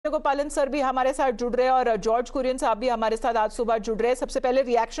Rajagopalan sir भी हमारे साथ जुड़ रहे हैं और जॉर्ज कुरियन साहब भी हमारे साथ आज सुबह जुड़ रहे हैं। सबसे पहले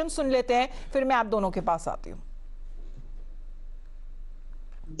रिएक्शन सुन लेते हैं, फिर मैं आप दोनों के पास आती हूँ।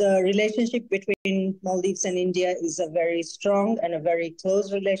 The relationship between Maldives and India is a very strong and a very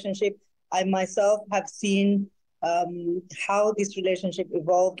close relationship. I myself have seen how this relationship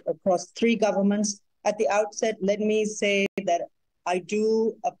evolved across three governments. At the outset, let me say that I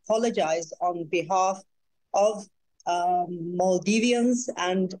do apologize on behalf of Maldivians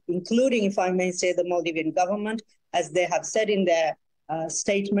and including, if I may say, the Maldivian government, as they have said in their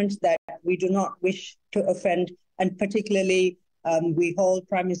statement that we do not wish to offend, and particularly we hold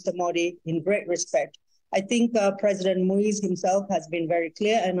Prime Minister Modi in great respect. I think President Moise himself has been very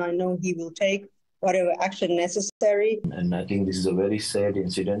clear, and I know he will take whatever action necessary. And I think this is a very sad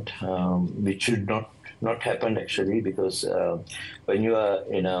incident, which should not happen actually, because when you are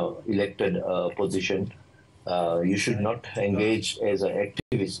in a elected position, you should not engage as an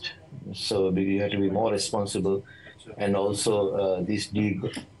activist. So you have to be more responsible, and also these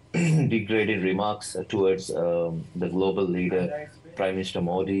degraded remarks towards the global leader, Prime Minister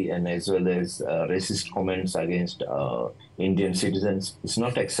Modi, and as well as racist comments against Indian citizens, it's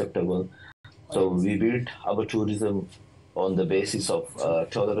not acceptable. So we built our tourism on the basis of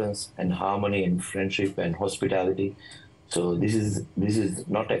tolerance and harmony and friendship and hospitality. So this is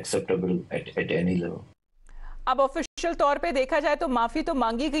not acceptable at any level. अब official तौर पे देखा जाए तो माफी तो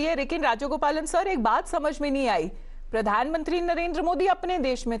मांगी गई है, लेकिन राजगोपालन सर एक बात समझ में नहीं आई। प्रधानमंत्री नरेंद्र मोदी अपने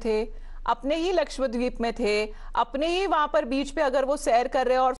देश में थे, अपने ही लक्षद्वीप में थे, अपने ही वहां पर बीच पे अगर वो सैर कर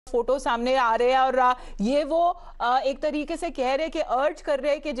रहे हैं और फोटो सामने आ रहे हैं और ये वो एक तरीके से कह रहे हैं कि अर्ज कर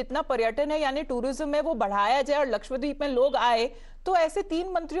रहे हैं कि जितना पर्यटन है यानी टूरिज्म है वो बढ़ाया जाए और लक्षद्वीप में लोग आए, तो ऐसे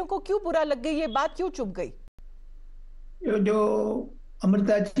तीन मंत्रियों को क्यों बुरा लग गई, ये बात क्यों चुप गई? जो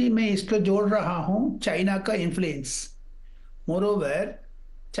अमृता जी, मैं इसको जोड़ रहा हूं चाइना का इन्फ्लुएंस। मोरोवर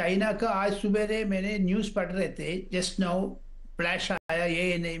चाइना का आज सुबह मैंने न्यूज पढ़ रहे थे, जस्ट नाउ फ्लैश आया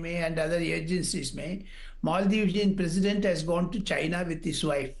ANA में एंड अदर एजेंसीज में, Maldivian president has gone to China with his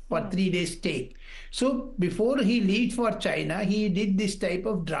wife for 3 days stay. So before he leave for China, he did this type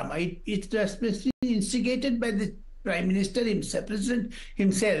of drama. It's especially instigated by the Prime Minister himself, President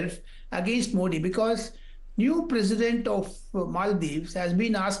himself, against Modi, because new president of Maldives has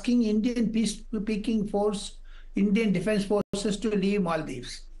been asking Indian peacekeeping force, Indian defense forces to leave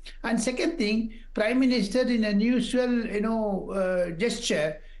Maldives. And second thing, Prime Minister in an unusual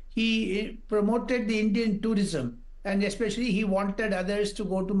gesture, he promoted the Indian tourism, and especially he wanted others to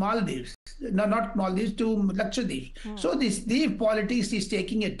go to Maldives, no, not Maldives, to Lakshadweep. So this politics is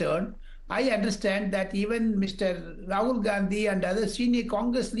taking a turn. I understand that even Mr. Rahul Gandhi and other senior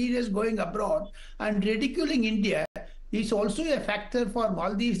Congress leaders going abroad and ridiculing India is also a factor for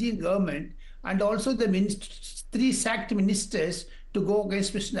Maldivian government, and also the three sacked ministers to go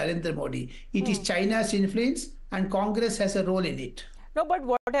against Mr. Narendra Modi. It is China's influence, and Congress has a role in it. No, but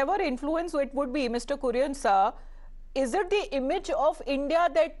whatever influence it would be, Mr. Kurian sir, is it the image of India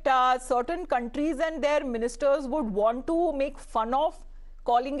that certain countries and their ministers would want to make fun of,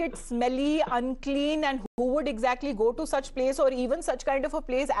 calling it smelly, unclean, and who would exactly go to such place, or even such kind of a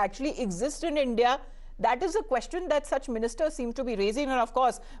place actually exists in India? That is a question that such ministers seem to be raising. And of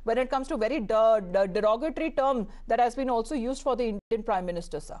course, when it comes to very derogatory term that has been also used for the Indian Prime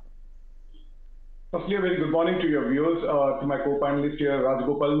Minister, sir. Firstly, a very good morning to your viewers, to my co-panelist here,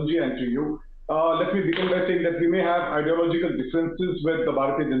 Rajgopalanji, and to you. Let me begin by saying that we may have ideological differences with the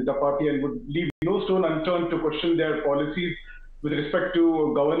Bharatiya Janata Party and would leave no stone unturned to question their policies with respect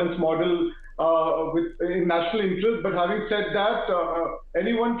to governance model in national interest. But having said that,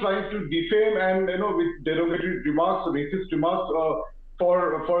 anyone trying to defame and with derogatory remarks, racist remarks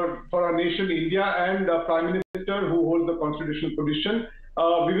for our nation, India, and Prime Minister who holds the constitutional position,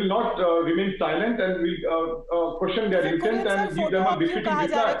 we will not remain silent, and we'll question their intent and give them a befitting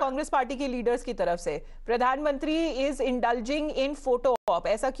reply. Congress party के leaders की तरफ से प्रधानमंत्री is indulging in photo op,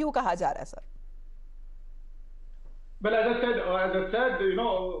 ऐसा क्यों कहा जा रहा है, sir? Well, as I said,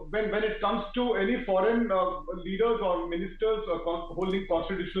 when it comes to any foreign leaders or ministers holding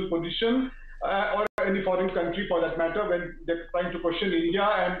constitutional position, or any foreign country for that matter, when they're trying to question India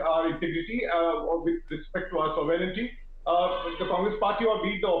and our integrity or with respect to our sovereignty, the Congress Party or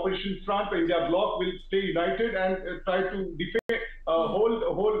be the opposition front, the India bloc will stay united and try to defame, hold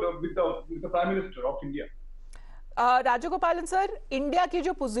with the Prime Minister of India. Rajagopalan sir, India की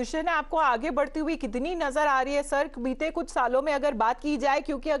जो position है आपको आगे बढ़ती हुई कितनी नजर आ रही है सर बीते कुछ सालों में, अगर बात की जाए?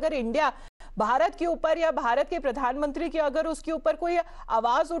 क्योंकि अगर इंडिया भारत के ऊपर या भारत के प्रधानमंत्री की अगर उसके ऊपर कोई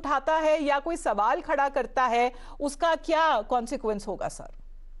आवाज उठाता है या कोई सवाल खड़ा करता है, उसका क्या कॉन्सिक्वेंस होगा सर?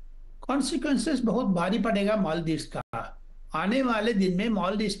 कॉन्सिक्वेंसेस बहुत भारी पड़ेगा मालदीव्स का, आने वाले दिन में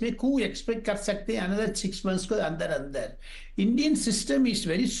मालदीव्स में कू एक्सपेक्ट कर सकते हैं अनदर 6 months को अंदर अंदर. Indian system is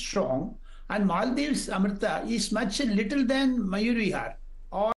very strong and Maldives Amrita is much little then मयूरविहार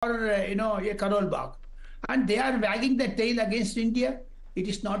और a Karol Bagh, and they are wagging the tail against India. It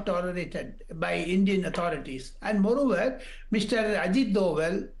is not tolerated by Indian authorities. And moreover, Mr. Ajit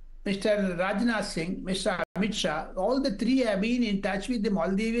Doval, Mr. Rajnath Singh, Mr. Amit Shah, all the three have been in touch with the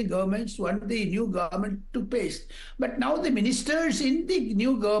Maldivian governments when the new government took place. But now the ministers in the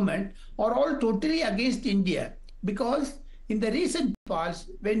new government are all totally against India, because in the recent past,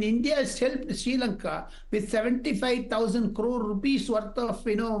 when India has helped Sri Lanka with 75,000 crore rupees worth of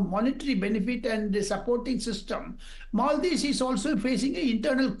monetary benefit and supporting system, Maldives is also facing an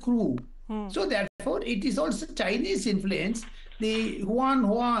internal coup. So therefore, it is also Chinese influence. The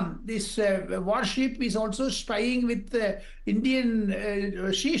Huan, this warship is also spying with the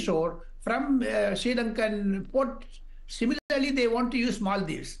Indian seashore from Sri Lankan port. Similarly, they want to use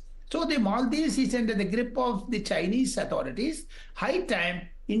Maldives. So the Maldives is under the grip of the Chinese authorities. High time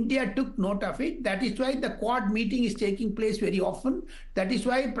India took note of it. That is why the Quad meeting is taking place very often. That is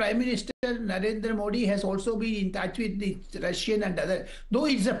why Prime Minister Narendra Modi has also been in touch with the Russian and other. Though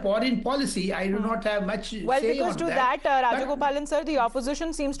it's a foreign policy, I do not have much say on that. Well, because to that, Rajagopalan sir, the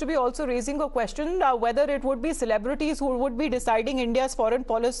opposition seems to be also raising a question whether it would be celebrities who would be deciding India's foreign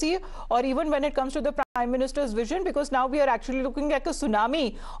policy, or even when it comes to the Prime Minister's vision, because now we are actually looking at a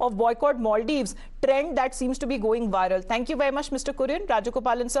tsunami of boycott Maldives trend that seems to be going viral. Thank you very much, Mr. Kurian,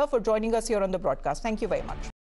 Rajagopalan sir, for joining us here on the broadcast. Thank you very much.